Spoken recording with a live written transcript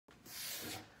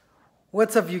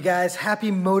What's up, you guys?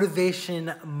 Happy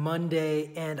Motivation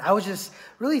Monday. And I was just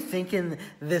really thinking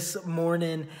this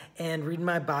morning and reading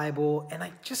my Bible, and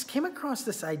I just came across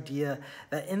this idea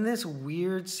that in this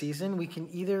weird season, we can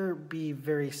either be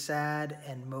very sad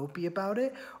and mopey about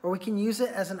it, or we can use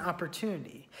it as an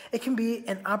opportunity. It can be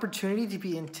an opportunity to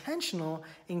be intentional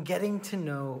in getting to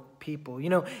know people. You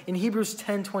know, in Hebrews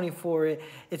 10:24,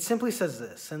 it simply says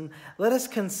this, and let us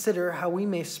consider how we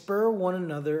may spur one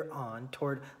another on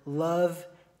toward love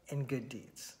and good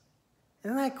deeds.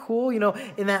 Isn't that cool? You know,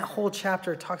 in that whole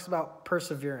chapter, it talks about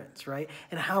perseverance, right?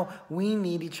 And how we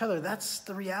need each other. That's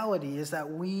the reality, is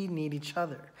that we need each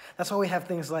other. That's why we have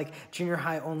things like junior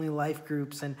high only life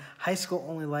groups and high school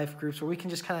only life groups where we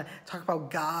can just kind of talk about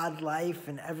God, life,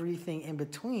 and everything in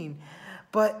between.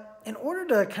 But in order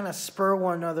to kind of spur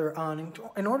one another on,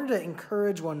 in order to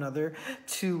encourage one another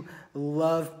to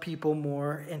love people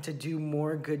more and to do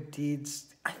more good deeds,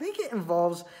 I think it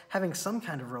involves having some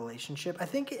kind of relationship. I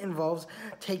think it involves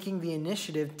taking the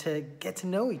initiative to get to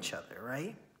know each other,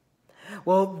 right?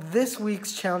 Well,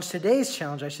 today's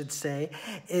challenge, I should say,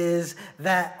 is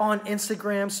that on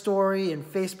Instagram story and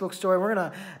Facebook story, we're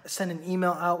going to send an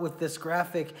email out with this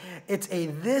graphic. It's a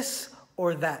this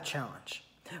or that challenge,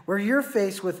 where you're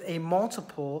faced with a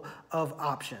multiple of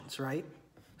options, right?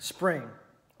 Spring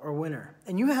or winter.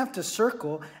 And you have to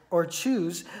circle or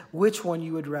choose which one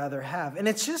you would rather have. And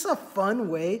it's just a fun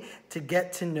way to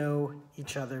get to know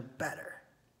each other better,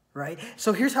 right?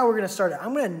 So here's how we're going to start it.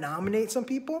 I'm going to nominate some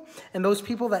people, and those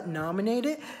people that are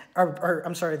nominated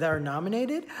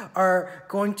are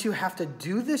going to have to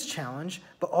do this challenge,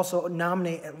 but also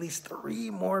nominate at least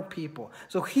 3 more people.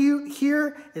 So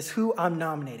here is who I'm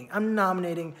nominating. I'm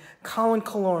nominating Collin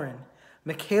Killoran,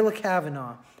 Mikayla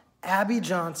Cavanaugh, Abby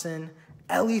Johnson,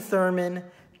 Ellie Thurman,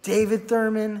 David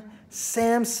Thurman,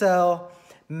 Sam Sell,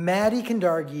 Maddy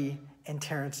Kundargi, and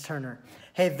Terrance Turner.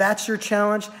 Hey, that's your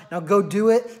challenge. Now go do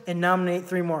it and nominate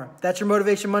 3 more. That's your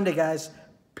Motivation Monday, guys.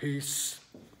 Peace.